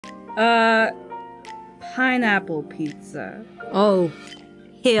Pineapple pizza. Oh,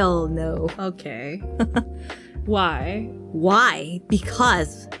 hell no. Okay. Why? Why?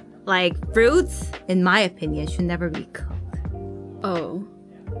 Because, like, fruits, in my opinion, should never be cooked. Oh.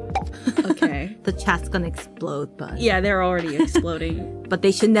 Okay. The chat's gonna explode, but... Yeah, they're already exploding. But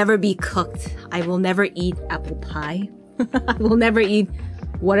they should never be cooked. I will never eat apple pie. I will never eat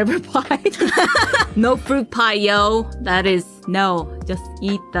whatever pie. No fruit pie, yo. That is, no. Just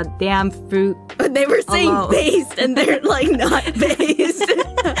eat the damn fruit. But they were saying alone. based, and they're like not based.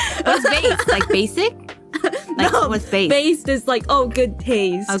 What's based? Like basic? Like, no, what's based? Based is like, oh, good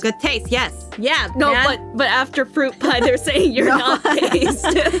taste. Oh, good taste, yes. Yeah, No, man. but after fruit pie, they're saying you're not based.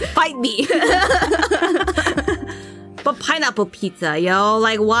 Fight me. But pineapple pizza, yo.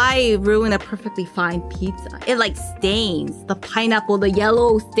 Like, why ruin a perfectly fine pizza? It, like, stains. The pineapple, the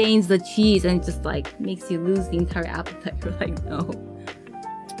yellow stains the cheese, and it just, like, makes you lose the entire appetite. You're like, no.